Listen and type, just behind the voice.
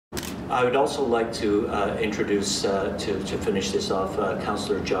I would also like to introduce, to finish this off,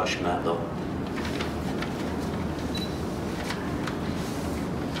 Councillor Josh Matlow.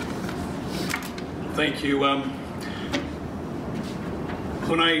 Thank you.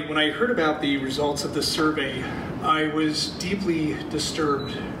 When I heard about the results of the survey, I was deeply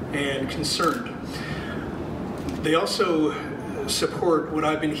disturbed and concerned. They also support what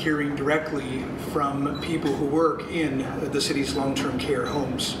I've been hearing directly from people who work in the city's long-term care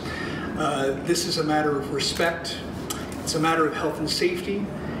homes. This is a matter of respect, it's a matter of health and safety,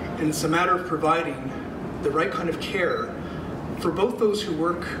 and it's a matter of providing the right kind of care for both those who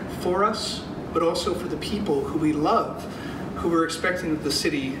work for us, but also for the people who we love, who we're expecting that the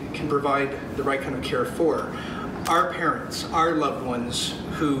city can provide the right kind of care for. Our parents, our loved ones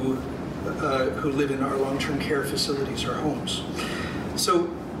who live in our long-term care facilities or homes. So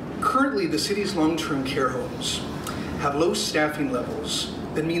currently the city's long-term care homes have low staffing levels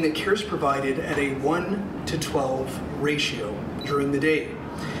that mean that care is provided at a 1:12 ratio during the day.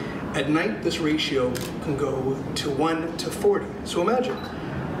 At night, this ratio can go to 1:40. So imagine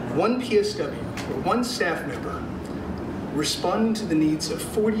one PSW or one staff member responding to the needs of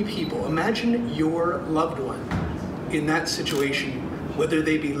 40 people. Imagine your loved one in that situation, whether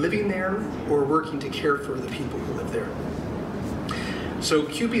they be living there or working to care for the people who live there. So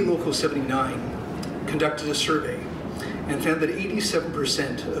QB Local 79 conducted a survey and found that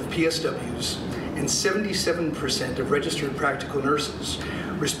 87% of PSWs and 77% of registered practical nurses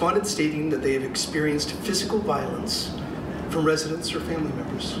responded stating that they have experienced physical violence from residents or family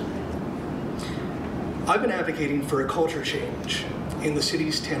members. I've been advocating for a culture change in the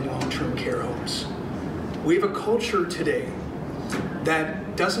city's 10 long-term care homes. We have a culture today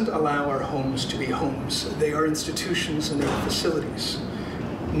that doesn't allow our homes to be homes. They are institutions and they're facilities,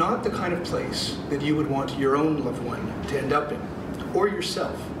 not the kind of place that you would want your own loved one to end up in, or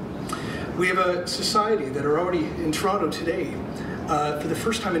yourself. We have a society that are already in Toronto today, for the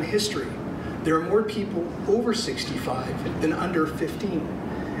first time in history, there are more people over 65 than under 15.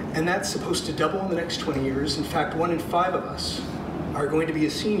 And that's supposed to double in the next 20 years. In fact, 1 in 5 of us are going to be a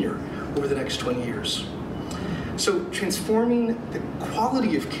senior over the next 20 years. So transforming the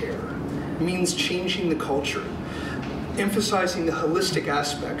quality of care means changing the culture, emphasizing the holistic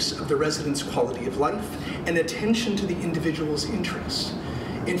aspects of the residents' quality of life and attention to the individual's interests.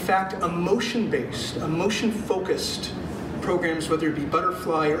 In fact, emotion-based, emotion-focused programs, whether it be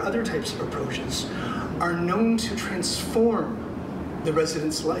butterfly or other types of approaches, are known to transform the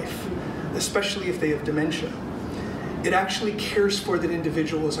resident's life, especially if they have dementia. It actually cares for that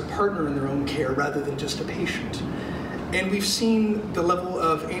individual as a partner in their own care rather than just a patient. And we've seen the level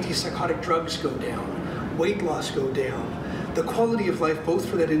of antipsychotic drugs go down, weight loss go down, the quality of life both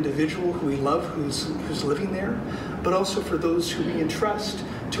for that individual who we love, who's living there, but also for those who we entrust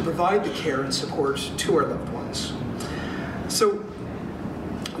to provide the care and support to our loved ones. So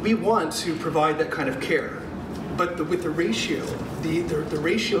we want to provide that kind of care, but with the ratio, the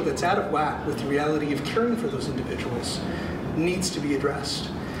ratio that's out of whack with the reality of caring for those individuals needs to be addressed.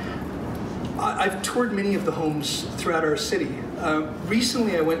 I've toured many of the homes throughout our city.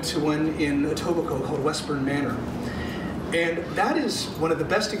 Recently I went to one in Etobicoke called Westburn Manor. And that is one of the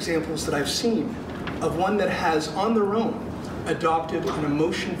best examples that I've seen of one that has, on their own, adopted an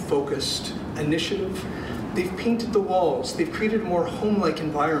emotion-focused initiative. They've painted the walls. They've created a more home-like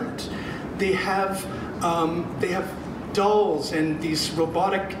environment. They have dolls and these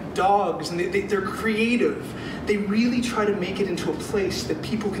robotic dogs, and they're creative. They really try to make it into a place that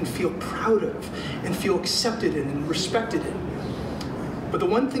people can feel proud of and feel accepted in and respected in. But the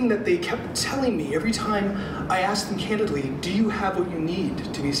one thing that they kept telling me every time I asked them candidly, do you have what you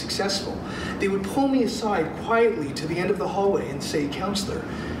need to be successful? They would pull me aside quietly to the end of the hallway and say, "Councillor,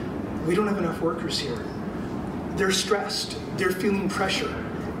 we don't have enough workers here. They're stressed, they're feeling pressure,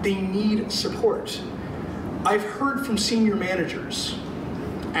 they need support." I've heard from senior managers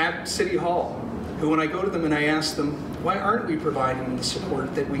at City Hall who, when I go to them and I ask them, why aren't we providing the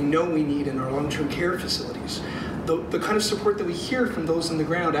support that we know we need in our long-term care facilities? The kind of support that we hear from those on the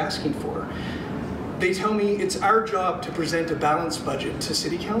ground asking for. They tell me it's our job to present a balanced budget to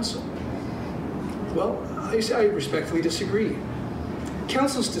City Council. Well, I respectfully disagree.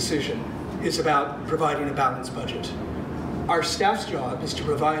 Council's decision is about providing a balanced budget. Our staff's job is to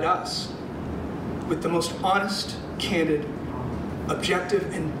provide us with the most honest, candid,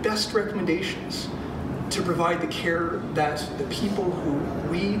 objective, and best recommendations to provide the care that the people who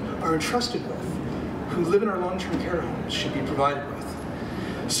we are entrusted with, who live in our long-term care homes, should be provided with.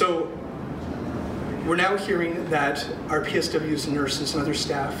 So we're now hearing that our PSWs and nurses and other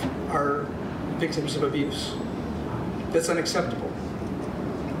staff are victims of abuse. That's unacceptable.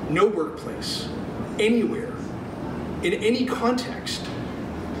 No workplace, anywhere, in any context,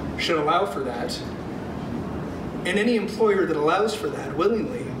 should allow for that. And any employer that allows for that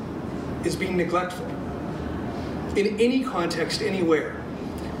willingly is being neglectful. In any context, anywhere.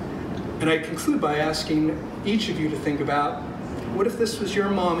 And I conclude by asking each of you to think about, what if this was your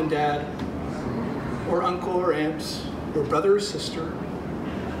mom and dad, or uncle or aunt, or brother or sister,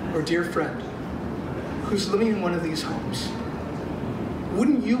 or dear friend, who's living in one of these homes?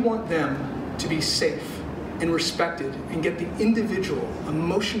 Wouldn't you want them to be safe and respected and get the individual,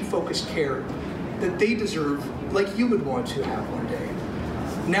 emotion-focused care that they deserve, like you would want to have one day?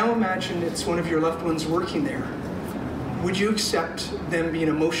 Now imagine it's one of your loved ones working there. Would you accept them being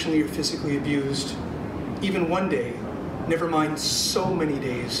emotionally or physically abused, even one day, never mind so many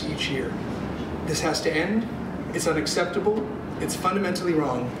days each year? This has to end. It's unacceptable. It's fundamentally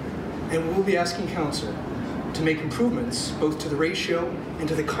wrong. And we'll be asking council to make improvements both to the ratio and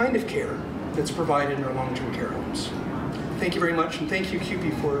to the kind of care that's provided in our long-term care homes. Thank you very much, and thank you,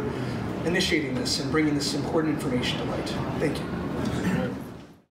 CUPE, for initiating this and bringing this important information to light. Thank you.